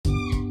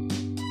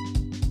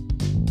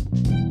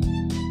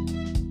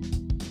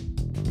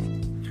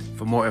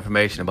For more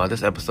information about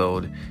this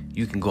episode,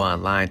 you can go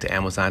online to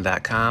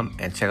Amazon.com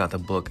and check out the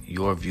book,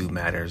 Your View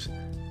Matters,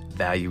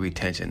 Value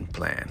Retention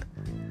Plan.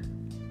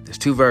 There's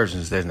two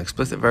versions. There's an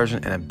explicit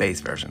version and a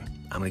base version.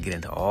 I'm going to get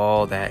into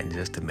all that in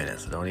just a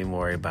minute, so don't even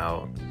worry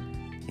about,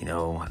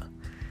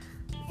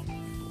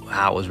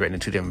 how it was written in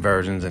two different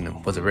versions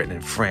and was it written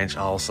in French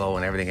also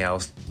and everything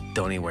else.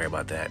 Don't even worry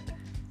about that.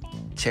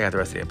 Check out the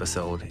rest of the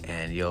episode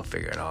and you'll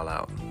figure it all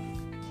out.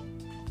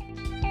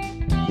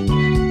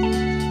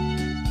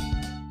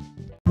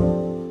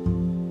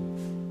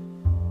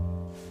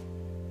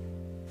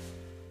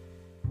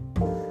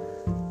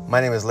 My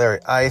name is Larry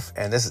Ife,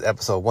 and this is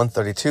episode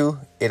 132.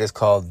 It is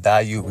called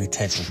Value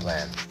Retention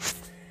Plan.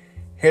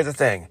 Here's the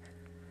thing.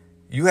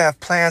 You have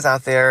plans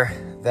out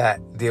there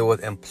that deal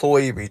with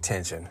employee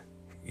retention.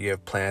 You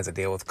have plans that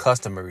deal with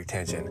customer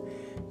retention.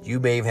 You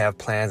may even have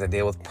plans that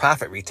deal with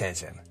profit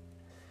retention.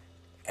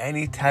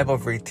 Any type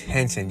of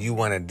retention you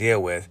want to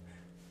deal with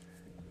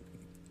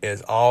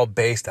is all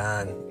based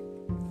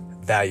on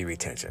value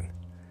retention.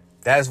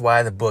 That is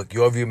why the book,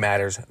 Your View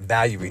Matters,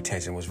 Value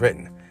Retention was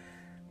written.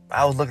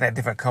 I was looking at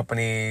different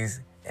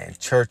companies and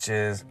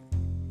churches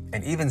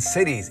and even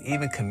cities,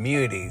 even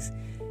communities,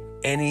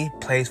 any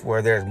place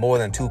where there's more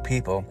than two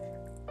people,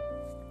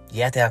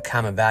 you have to have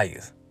common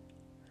values.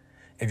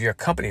 If you're a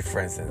company, for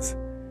instance,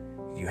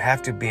 you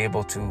have to be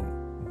able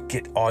to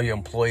get all your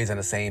employees on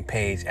the same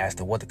page as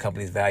to what the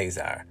company's values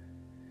are.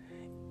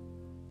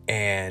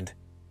 And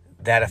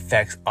that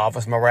affects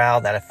office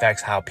morale, that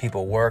affects how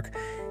people work.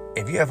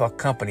 If you have a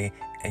company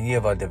and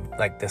you have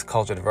this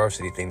cultural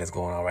diversity thing that's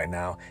going on right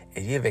now,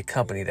 if you have a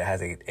company that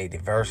has a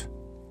diverse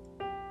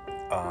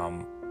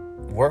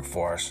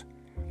workforce,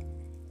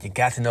 you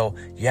got to know,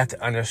 you have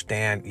to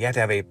understand, you have to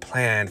have a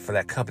plan for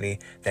that company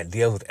that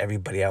deals with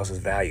everybody else's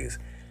values.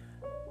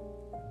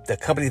 The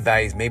company's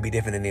values may be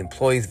different than the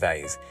employees'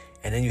 values.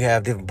 And then you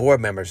have different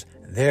board members,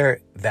 their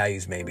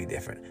values may be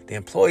different. The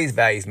employees'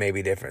 values may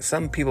be different.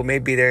 Some people may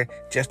be there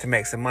just to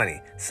make some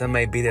money. Some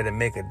may be there to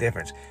make a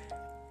difference.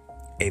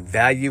 A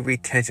value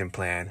retention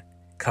plan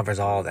covers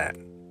all that.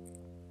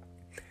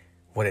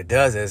 What it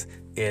does is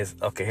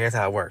okay, here's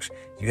how it works.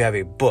 You have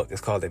a book.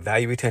 It's called the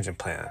Value Retention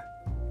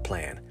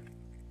Plan.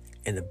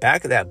 In the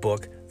back of that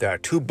book, there are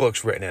two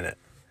books written in it.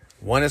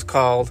 One is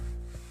called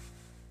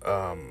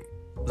The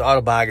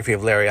Autobiography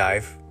of Larry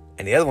Ife,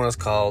 and the other one is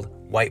called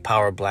White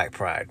Power, Black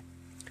Pride.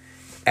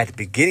 At the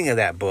beginning of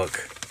that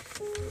book,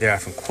 there are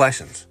some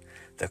questions.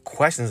 The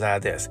questions are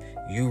this.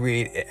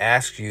 It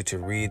asks you to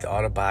read the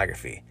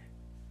autobiography.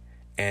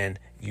 And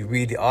you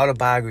read the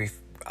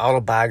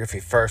autobiography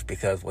first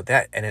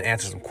and then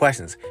answer some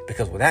questions.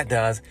 Because what that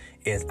does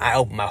is I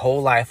open my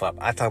whole life up.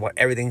 I talk about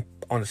everything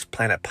on this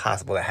planet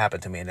possible that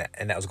happened to me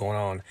and that was going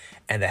on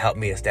and that helped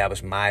me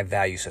establish my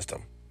value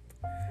system.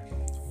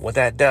 What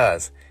that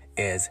does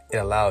is it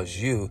allows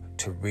you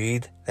to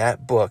read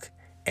that book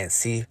and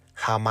see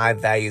how my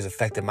values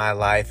affected my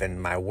life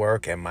and my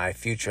work and my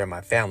future and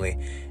my family.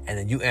 And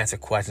then you answer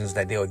questions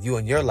that deal with you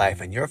and your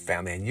life and your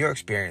family and your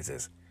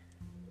experiences.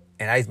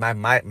 And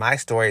my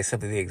story is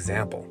simply the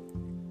example.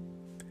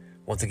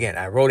 Once again,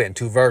 I wrote it in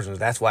two versions.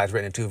 That's why it's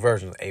written in two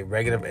versions.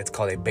 It's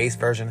called a base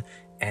version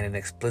and an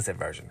explicit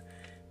version.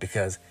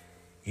 Because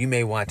you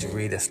may want to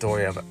read a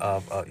story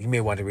you may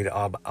want to read an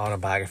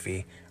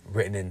autobiography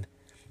written in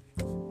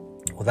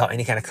without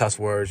any kind of cuss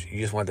words. You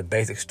just want the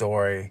basic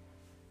story.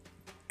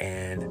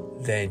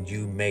 And then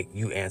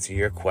you answer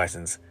your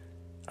questions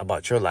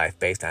about your life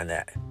based on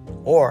that.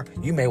 Or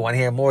you may want to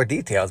hear more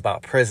details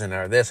about prison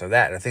or this or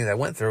that, or things I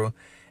went through.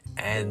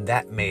 And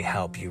that may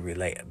help you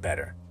relate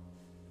better.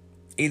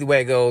 Either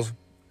way it goes,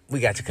 we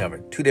got you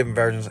covered. Two different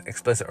versions,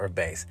 explicit or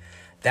base.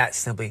 That's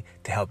simply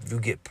to help you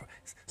get...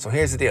 So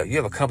here's the deal. You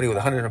have a company with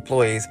 100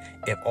 employees.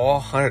 If all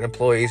 100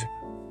 employees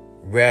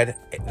read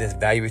this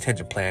value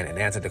retention plan and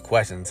answered the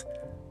questions,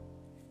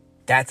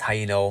 that's how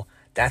you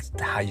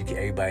get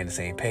everybody on the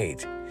same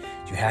page.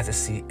 You have to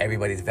see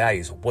everybody's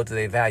values. What do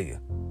they value?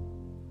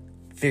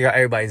 Figure out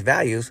everybody's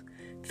values.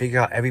 Figure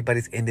out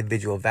everybody's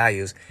individual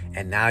values.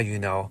 And now you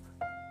know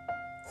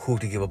who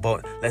to give a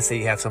bonus. Let's say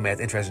you have somebody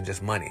that's interested in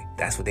just money.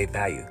 That's what they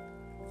value.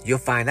 You'll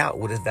find out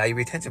with this value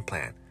retention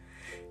plan.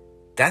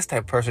 That's the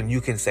type of person you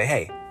can say,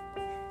 hey,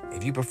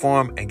 if you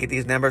perform and get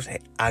these numbers, hey,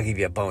 I'll give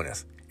you a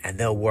bonus. And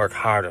they'll work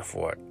harder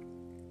for it.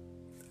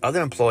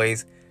 Other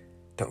employees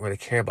don't really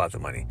care about the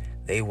money.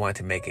 They want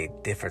to make a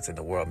difference in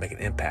the world, make an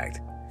impact.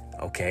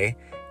 Okay?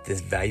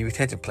 This value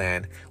retention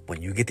plan,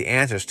 when you get the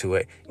answers to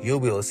it, you'll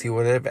be able to see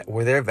where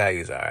their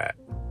values are at.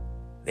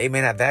 They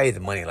may not value the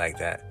money like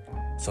that.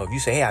 So if you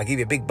say, hey, I'll give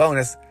you a big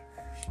bonus,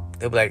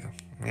 they'll be like,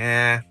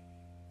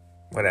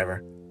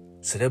 whatever.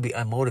 So they'll be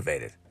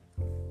unmotivated.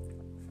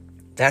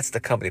 That's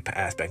the company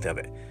aspect of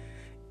it.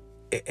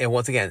 And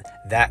once again,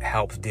 that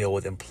helps deal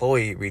with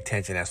employee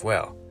retention as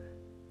well.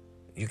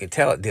 You can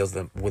tell it deals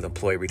with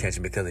employee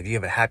retention because if you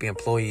have a happy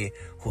employee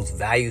whose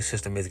value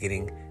system is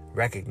getting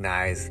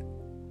recognized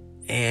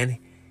and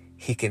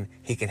he can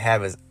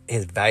have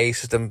his value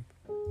system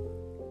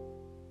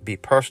be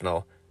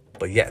personal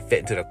but yet fit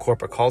into the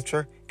corporate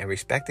culture and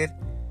respected,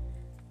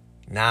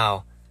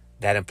 Now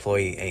that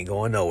employee ain't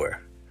going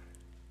nowhere.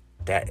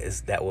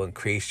 That will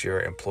increase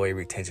your employee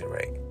retention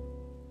rate.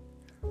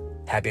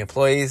 Happy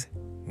employees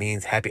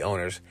means happy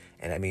owners,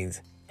 and that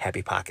means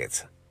happy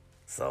pockets.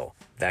 So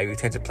value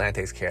retention plan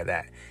takes care of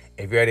that.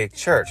 If you're at a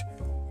church,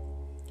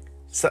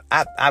 so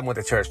I went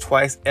to church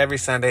twice every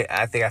Sunday.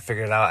 I think I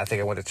figured it out. I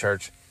think I went to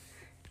church.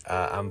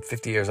 I'm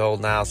 50 years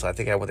old now, so I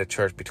think I went to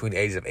church between the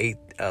ages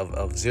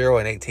of 0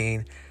 and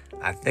 18.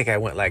 I think I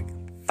went like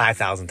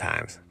 5,000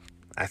 times.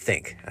 I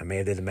think. I may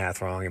have did the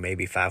math wrong. It may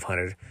be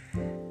 500.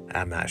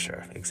 I'm not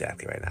sure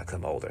exactly right now because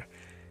I'm older.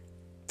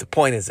 The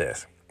point is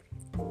this.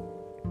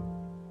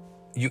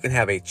 You can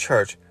have a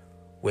church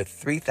with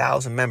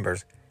 3,000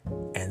 members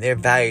and their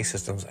value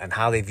systems and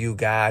how they view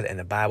God and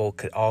the Bible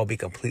could all be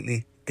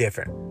completely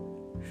different.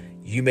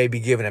 You may be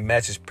given a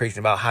message preaching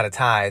about how to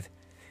tithe,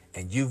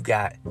 and you've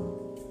got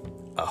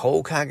a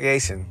whole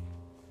congregation,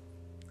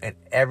 and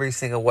every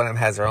single one of them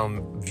has their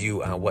own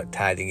view on what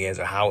tithing is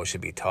or how it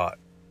should be taught.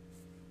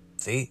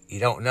 See, you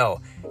don't know.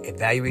 A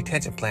value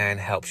retention plan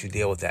helps you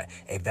deal with that.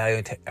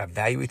 A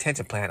value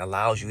retention plan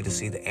allows you to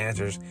see the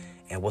answers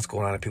and what's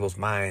going on in people's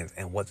minds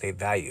and what they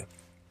value.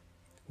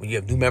 When you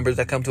have new members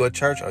that come to a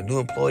church or new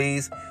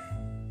employees,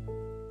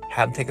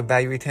 have them take a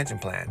value retention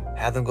plan.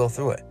 Have them go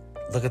through it.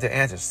 Look at their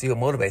answers. See what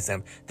motivates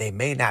them. They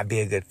may not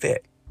be a good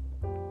fit.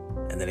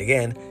 And then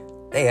again,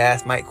 they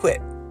ass might quit.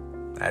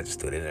 I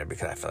just threw it in there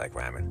because I feel like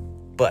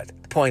rhyming. But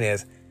the point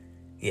is,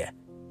 yeah,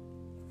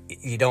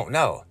 you don't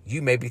know.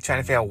 You may be trying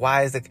to figure out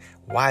why is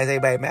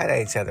everybody mad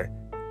at each other.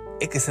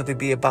 It could simply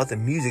be about the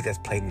music that's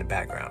played in the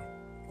background.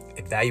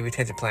 A value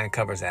retention plan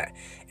covers that.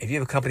 If you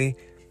have a company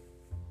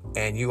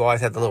and you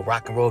always have the little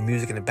rock and roll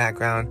music in the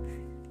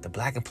background, the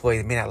black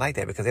employees may not like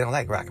that because they don't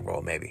like rock and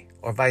roll, maybe,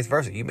 or vice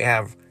versa. You may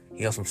have,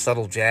 some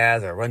subtle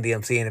jazz or Run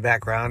DMC in the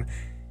background,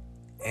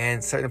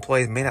 and certain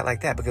employees may not like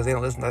that because they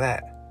don't listen to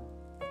that.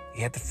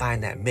 You have to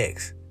find that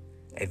mix.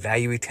 A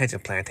value retention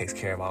plan takes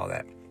care of all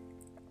that.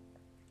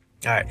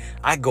 All right,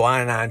 I go on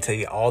and on and tell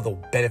you all the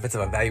benefits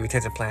of a value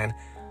retention plan,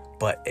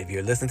 but if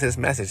you're listening to this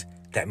message,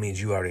 that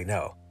means you already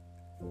know.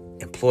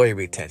 Employee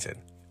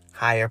retention,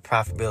 higher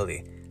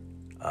profitability,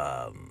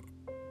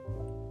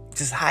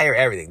 just higher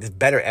everything, just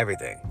better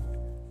everything.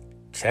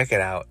 Check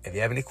it out. If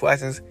you have any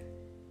questions,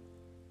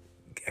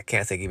 I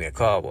can't say give me a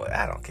call, but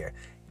I don't care.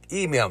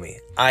 Email me,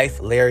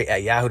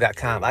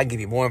 iflarry@yahoo.com. I can give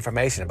you more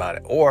information about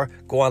it. Or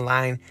go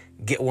online,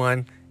 get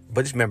one.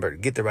 But just remember,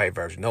 get the right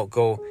version. Don't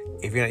go,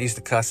 if you're not used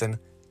to cussing,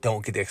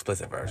 don't get the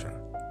explicit version.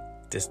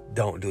 Just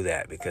don't do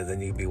that, because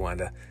then you'd be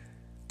wanting to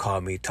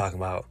call me talking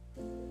about,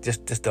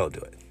 just don't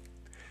do it.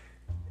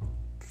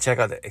 Check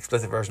out the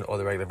explicit version or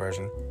the regular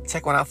version.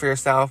 Check one out for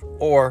yourself,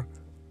 or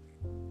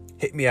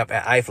hit me up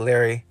at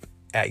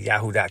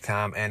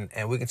iflarry@yahoo.com and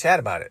we can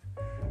chat about it.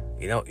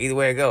 Either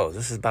way it goes,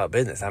 this is about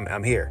business.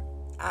 I'm here.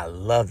 I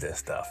love this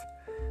stuff.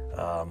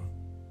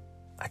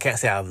 I can't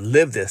say I've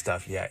lived this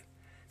stuff yet,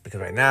 because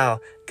right now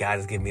God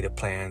has given me the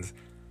plans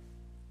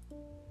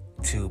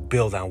to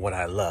build on what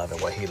I love and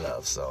what He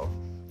loves. So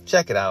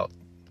check it out.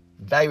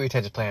 Value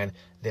retention plan.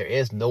 There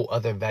is no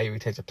other value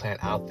retention plan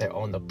out there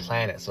on the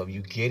planet. So if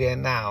you get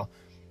in now,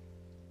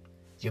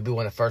 you'll be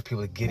one of the first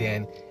people to get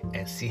in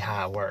and see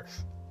how it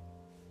works.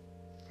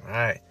 All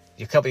right.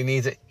 Your company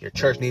needs it. Your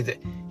church needs it.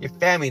 Your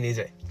family needs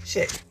it.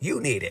 Shit,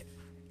 you need it.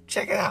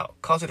 Check it out.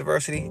 Culture,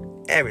 diversity,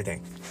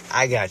 everything.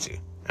 I got you.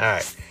 All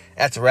right.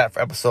 That's a wrap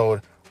for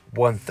episode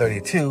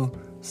 132.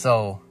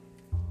 So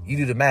you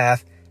do the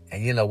math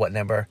and you know what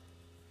number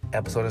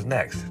episode is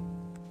next.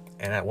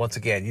 And once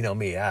again, you know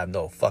me, I have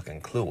no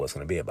fucking clue what it's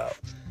going to be about.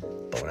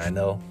 But when I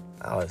know,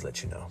 I always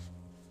let you know.